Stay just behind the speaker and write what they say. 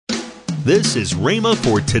This is Rhema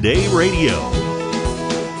for Today Radio.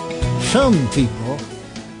 Some people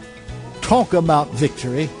talk about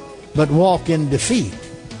victory but walk in defeat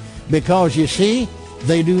because, you see,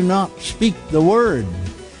 they do not speak the word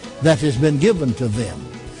that has been given to them.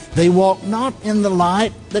 They walk not in the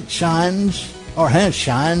light that shines or has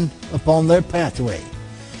shined upon their pathway.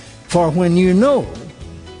 For when you know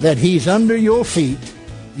that He's under your feet,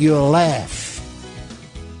 you'll laugh.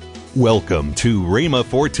 Welcome to Rhema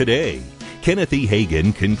for Today. Kenneth E.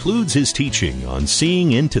 Hagin concludes his teaching on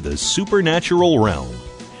seeing into the supernatural realm.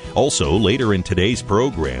 Also, later in today's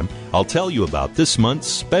program, I'll tell you about this month's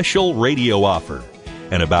special radio offer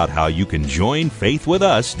and about how you can join faith with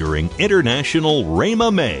us during International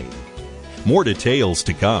Rhema May. More details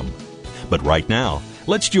to come. But right now,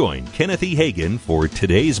 let's join Kenneth E. Hagin for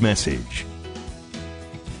today's message.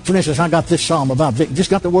 For instance, I got this psalm about victory. Just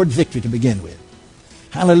got the word victory to begin with.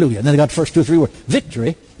 Hallelujah. And then I got the first 2 or 3 words.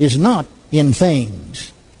 Victory is not in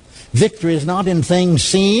things. Victory is not in things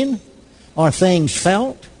seen or things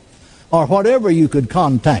felt or whatever you could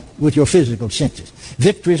contact with your physical senses.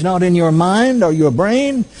 Victory is not in your mind or your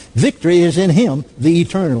brain. Victory is in Him, the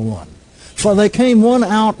Eternal One. For there came one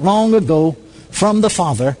out long ago from the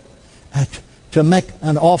Father to make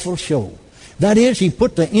an awful show. That is, He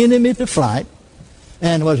put the enemy to flight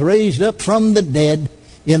and was raised up from the dead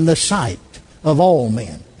in the sight of all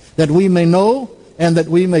men, that we may know and that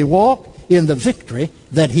we may walk in the victory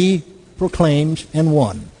that He proclaims and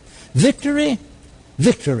won. Victory,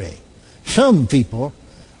 victory. Some people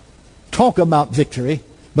talk about victory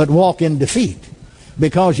but walk in defeat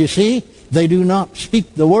because, you see, they do not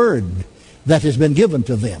speak the word that has been given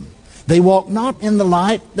to them. They walk not in the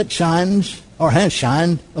light that shines or has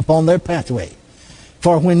shined upon their pathway.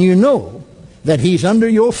 For when you know that He's under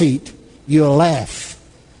your feet, you'll laugh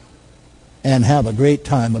and have a great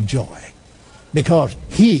time of joy, because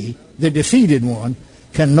He, the defeated one,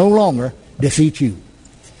 can no longer defeat you.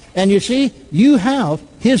 And you see, you have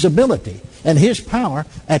His ability and His power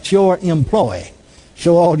at your employ.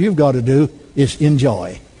 So all you've got to do is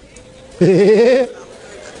enjoy.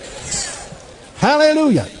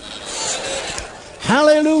 Hallelujah.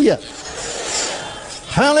 Hallelujah.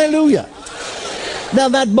 Hallelujah. Now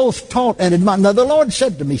that both taught and admonished. Now the Lord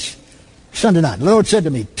said to me Sunday night, the Lord said to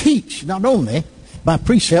me, teach not only by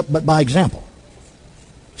precept but by example.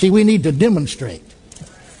 See, we need to demonstrate.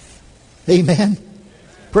 Amen.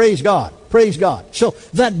 Praise God. Praise God. So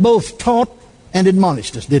that both taught and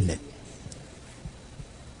admonished us, didn't it?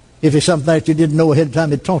 If it's something that you didn't know ahead of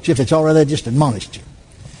time, it taught you. If it's already there, just admonished you.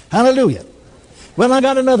 Hallelujah. Well, I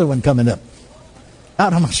got another one coming up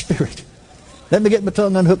out of my spirit. Let me get my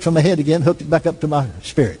tongue unhooked from my head again, hooked it back up to my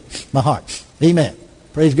spirit, my heart. Amen.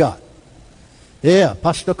 Praise God. Yeah.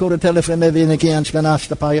 Pastor Kora telefreme vinekian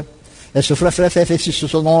skanastapaya. Eso frefrefefesi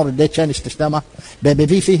sonore de cenistestama. Bebe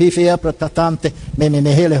vifi hifia pratatante me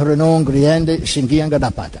mehele hrenon griende singianga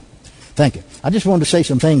dapata. Thank you. I just wanted to say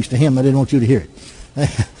some things to him. I didn't want you to hear it.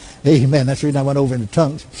 Amen. That's the reason I went over into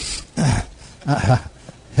tongues.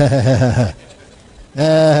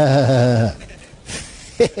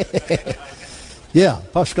 Yeah,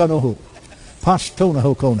 Pascanohu,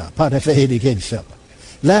 Pastonaho Kona, Patafedi Kensel,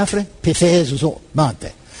 Lafre, Pifezo,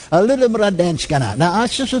 Mante, a little Bradanskana. Now, I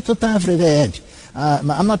just at the Tafre edge.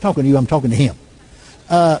 I'm not talking to you, I'm talking to him.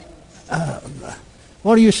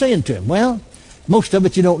 What are you saying to him? Well, most of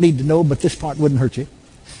it you don't need to know, but this part wouldn't hurt you.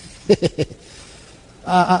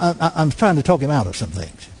 I'm trying to talk him out of some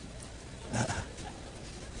things.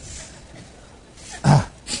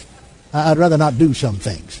 I'd rather not do some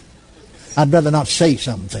things. I'd rather not say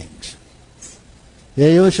some things.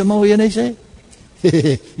 You know what I'm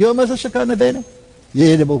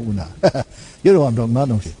talking about,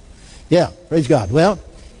 don't you? Yeah, praise God. Well,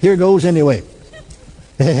 here goes anyway.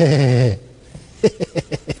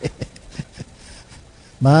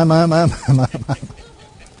 My.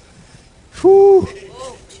 Whew.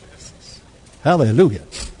 Hallelujah.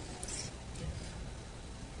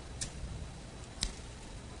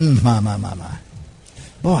 My.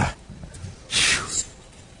 Boy.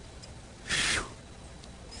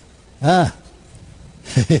 Ah.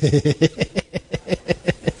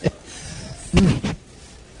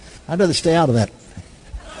 I'd rather stay out of that.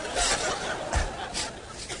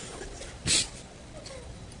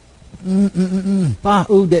 Pa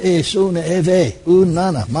ude e sune eve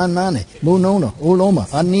unana manane munona uloma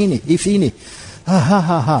anini ifini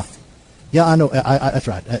ha. Yeah, I know. That's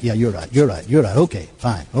right. Yeah, you're right. Okay,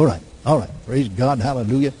 fine. All right. Praise God.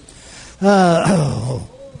 Hallelujah.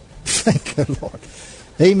 Thank you, Lord.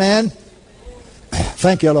 Amen.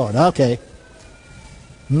 Thank you, Lord. Okay.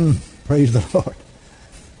 Praise the Lord.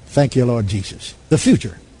 Thank you, Lord Jesus. The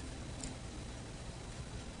future.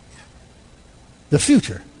 The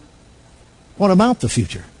future. What about the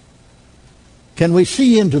future? Can we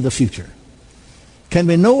see into the future? Can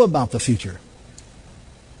we know about the future?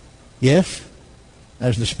 Yes,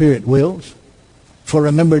 as the Spirit wills. For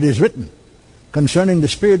remember it is written concerning the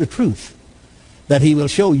Spirit of truth that He will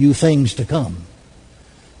show you things to come.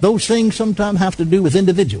 Those things sometimes have to do with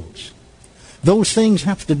individuals. Those things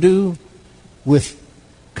have to do with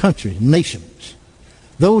countries, nations.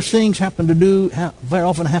 Those things very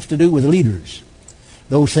often have to do with leaders.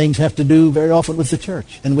 Those things have to do very often with the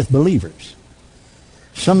church and with believers.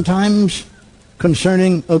 Sometimes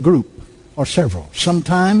concerning a group or several.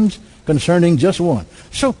 Sometimes concerning just one.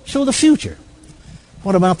 So the future.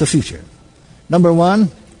 What about the future? Number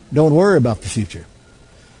one, don't worry about the future.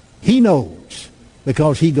 He knows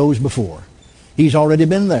because He goes before. He's already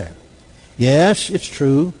been there. Yes, it's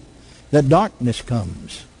true that darkness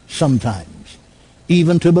comes sometimes,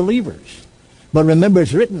 even to believers. But remember,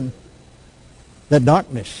 it's written that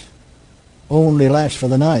darkness only lasts for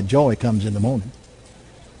the night. Joy comes in the morning.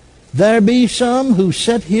 There be some who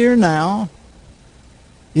sit here now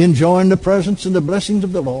enjoying the presence and the blessings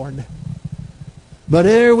of the Lord. But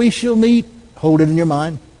ere we shall meet, hold it in your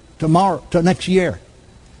mind, tomorrow, to next year,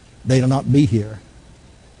 they will not be here.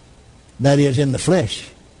 That is, in the flesh,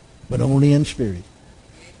 but only in spirit.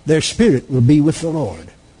 Their spirit will be with the Lord.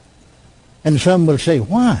 And some will say,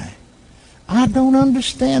 why? I don't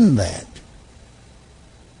understand that.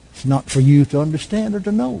 It's not for you to understand or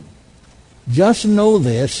to know. Just know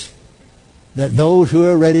this, that those who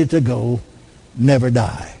are ready to go never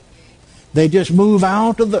die. They just move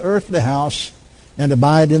out of the earthly house and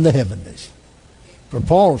abide in the heavenlies. For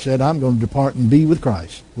Paul said, I'm going to depart and be with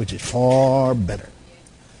Christ, which is far better.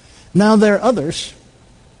 Now there are others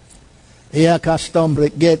that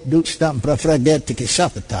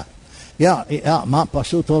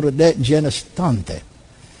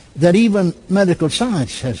even medical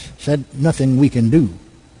science has said nothing we can do.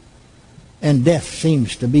 And death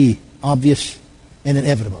seems to be obvious and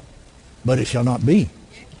inevitable. But it shall not be.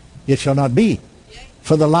 It shall not be.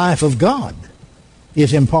 For the life of God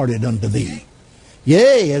is imparted unto thee.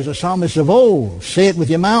 Yea, as the psalmist of old, say it with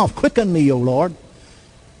your mouth, quicken me, O Lord,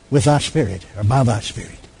 with thy spirit, or by thy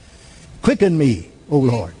spirit. Quicken me, O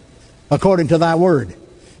Lord, according to thy word.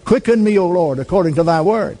 Quicken me, O Lord, according to thy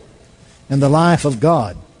word. And the life of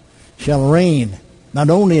God shall reign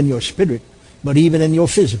not only in your spirit, but even in your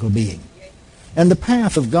physical being. And the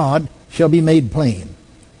path of God shall be made plain.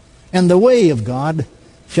 And the way of God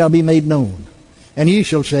shall be made known. And ye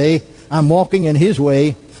shall say, I'm walking in His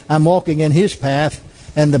way, I'm walking in His path,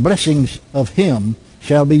 and the blessings of Him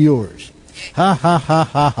shall be yours. Ha, ha, ha,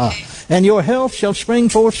 ha, ha. And your health shall spring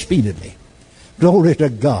forth speedily. Glory to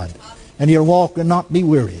God. And you'll walk and not be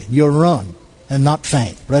weary. You'll run and not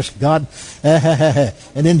faint. Bless God.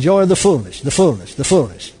 And enjoy the fullness that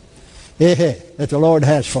the Lord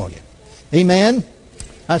has for you. Amen.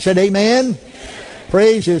 I said amen.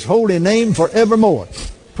 Praise His holy name forevermore.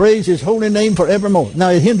 Praise His holy name forevermore. Now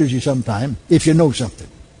it hinders you sometime if you know something.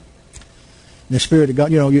 The Spirit of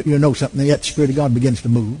God, you know something, and yet the Spirit of God begins to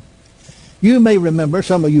move. You may remember,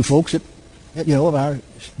 some of you folks that of our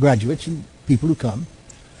graduates and people who come,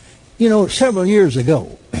 several years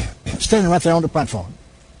ago, standing right there on the platform,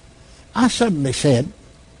 I suddenly said,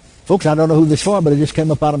 folks, I don't know who this is for, but it just came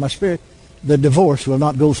up out of my spirit, the divorce will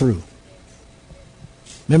not go through.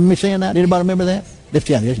 Remember me saying that? Anybody remember that? Lift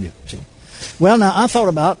your hand. Yes, you do. See? Well, now, I thought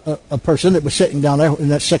about a person that was sitting down there in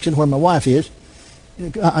that section where my wife is.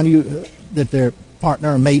 I knew that their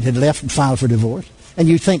partner or mate had left and filed for divorce. And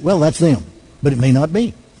you think, well, that's them. But it may not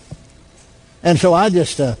be. And so I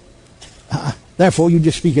just, therefore, you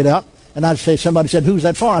just speak it out. And I'd say, somebody said, who's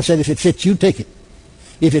that for? I said, if it fits you, take it.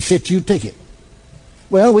 If it fits you, take it.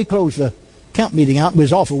 Well, we closed the camp meeting out. It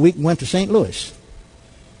was off a week and went to St. Louis.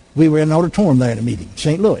 We were in an auditorium there in a meeting,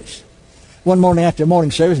 St. Louis. One morning after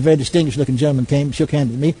morning service, a very distinguished-looking gentleman came, shook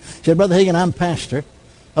hands with me, said, Brother Hagin, I'm pastor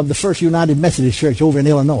of the First United Methodist Church over in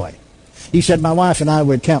Illinois. He said, my wife and I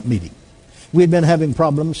were at camp meeting. We had been having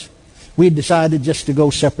problems. We had decided just to go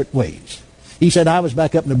separate ways. He said, I was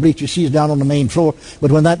back up in the bleachers. She's down on the main floor.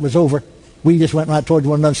 But when that was over, we just went right towards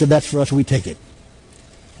one another and said, that's for us. We take it.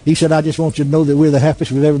 He said, I just want you to know that we're the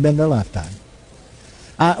happiest we've ever been in our lifetime.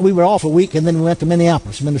 We were off a week, and then we went to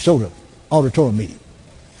Minneapolis, Minnesota, auditorium meeting.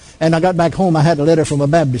 And I got back home. I had a letter from a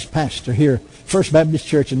Baptist pastor here, First Baptist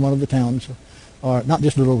Church in one of the towns, or not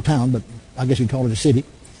just a little town, but I guess you'd call it a city,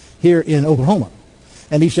 here in Oklahoma.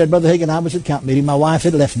 And he said, Brother Hagin, I was at camp meeting. My wife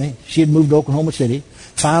had left me. She had moved to Oklahoma City,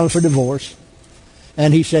 filed for divorce.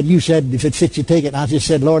 And he said, you said, if it fits you, take it. And I just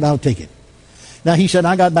said, Lord, I'll take it. Now, he said,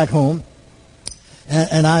 I got back home,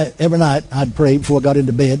 and every night I'd pray before I got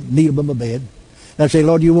into bed, kneel by my bed, I'd say,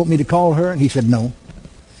 Lord, you want me to call her? And he said, no.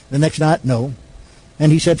 The next night, no.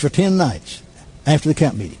 And he said, for 10 nights after the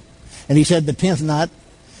camp meeting. And he said the 10th night,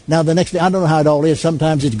 now the next day, I don't know how it all is.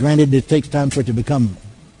 Sometimes it's granted, it takes time for it to become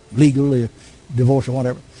legal, divorce or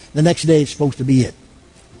whatever. The next day it's supposed to be it.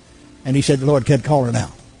 And he said, the Lord can't call her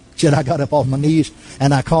now. He said, I got up off my knees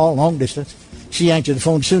and I called long distance. She answered the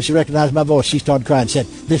phone. As soon as she recognized my voice, she started crying and said,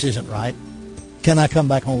 this isn't right. Can I come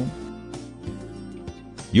back home?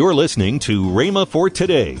 You're listening to Rhema for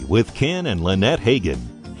Today with Ken and Lynette Hagin.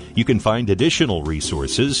 You can find additional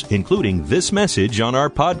resources, including this message, on our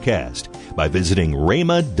podcast by visiting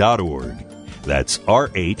rhema.org. That's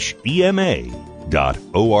RHEMA.org.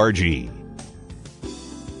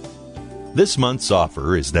 This month's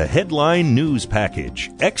offer is the Headline News Package.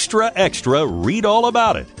 Extra, extra, read all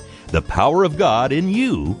about it. The power of God in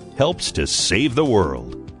you helps to save the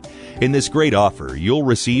world. In this great offer, you'll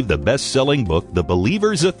receive the best-selling book, The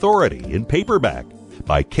Believer's Authority, in paperback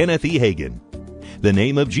by Kenneth E. Hagin. The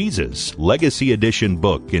Name of Jesus, Legacy Edition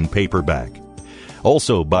book in paperback,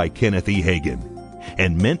 also by Kenneth E. Hagin.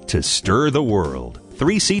 And Meant to Stir the World,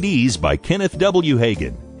 3 CDs by Kenneth W.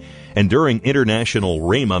 Hagin. And during International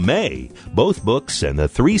Rhema May, both books and the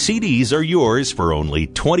 3 CDs are yours for only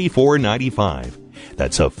 $24.95.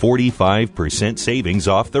 That's a 45% savings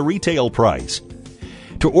off the retail price.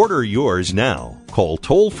 To order yours now, call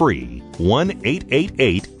toll-free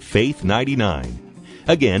 1-888-FAITH-99.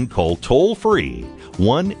 Again, call toll-free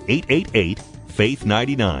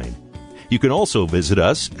 1-888-FAITH-99. You can also visit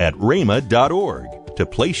us at rhema.org to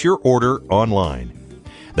place your order online.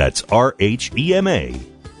 That's RHEMA.org,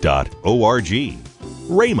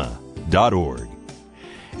 rhema.org.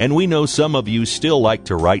 And we know some of you still like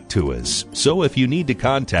to write to us, so if you need to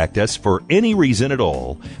contact us for any reason at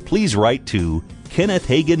all, please write to Kenneth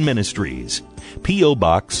Hagin Ministries, P.O.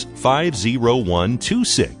 Box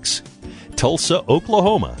 50126, Tulsa,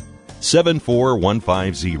 Oklahoma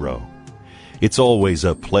 74150. It's always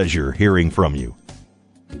a pleasure hearing from you.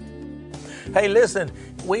 Hey, listen,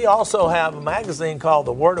 we also have a magazine called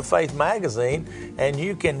the Word of Faith Magazine, and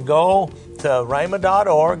you can go to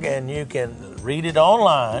rhema.org and you can read it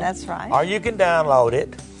online. That's right. Or you can download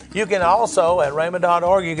it. You can also, at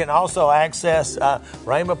rhema.org, you can also access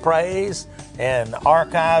Rhema Praise and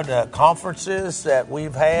archived conferences that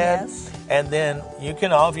we've had. Yes. And then you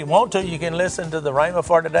can, if you want to, you can listen to the Rhema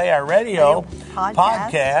for Today, our radio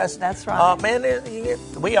podcast. That's right.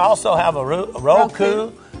 We also have a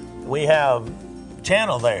Roku. We have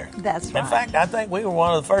channel there. That's right. In fact, I think we were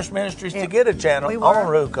one of the first ministries to get a channel on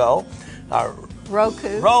Roku. Roku.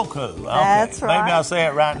 Okay. That's right. Maybe I'll say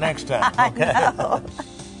it right next time. Okay. I know.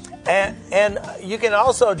 And you can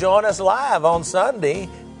also join us live on Sunday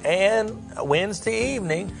and Wednesday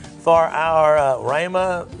evening for our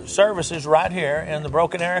Rhema services right here in the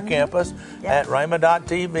Broken Arrow campus at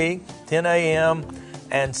rhema.tv, 10 a.m.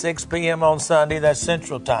 and 6 p.m. on Sunday. That's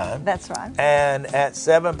Central Time. That's right. And at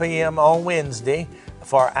 7 p.m. on Wednesday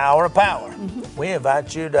for Hour of Power. Mm-hmm. We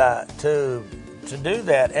invite you to do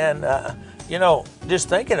that. And, just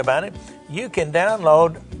thinking about it, you can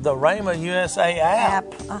download the Rhema USA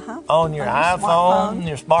app on your iPhone,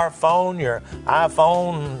 your smartphone, your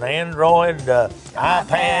iPhone, Android,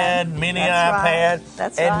 iPad, mini iPad. Right.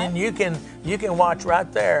 That's and right. then you can watch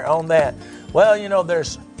right there on that. Well,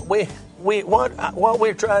 what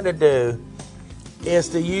we're trying to do is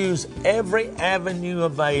to use every avenue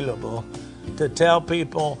available to tell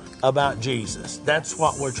people about Jesus. That's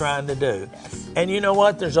what we're trying to do. Yes. And you know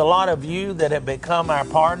what? There's a lot of you that have become our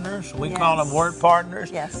partners. We call them word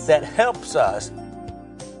partners. Yes. That helps us.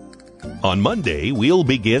 On Monday, we'll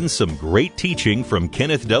begin some great teaching from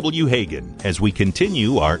Kenneth W. Hagin as we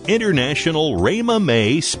continue our International Rhema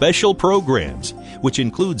May special programs, which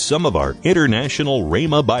include some of our International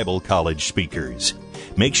Rhema Bible College speakers.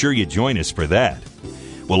 Make sure you join us for that.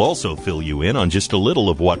 We'll also fill you in on just a little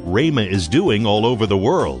of what Rhema is doing all over the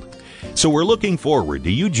world. So we're looking forward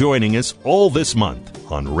to you joining us all this month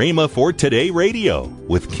on Rhema for Today Radio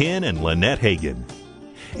with Ken and Lynette Hagin.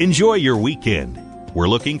 Enjoy your weekend. We're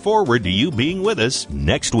looking forward to you being with us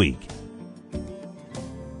next week.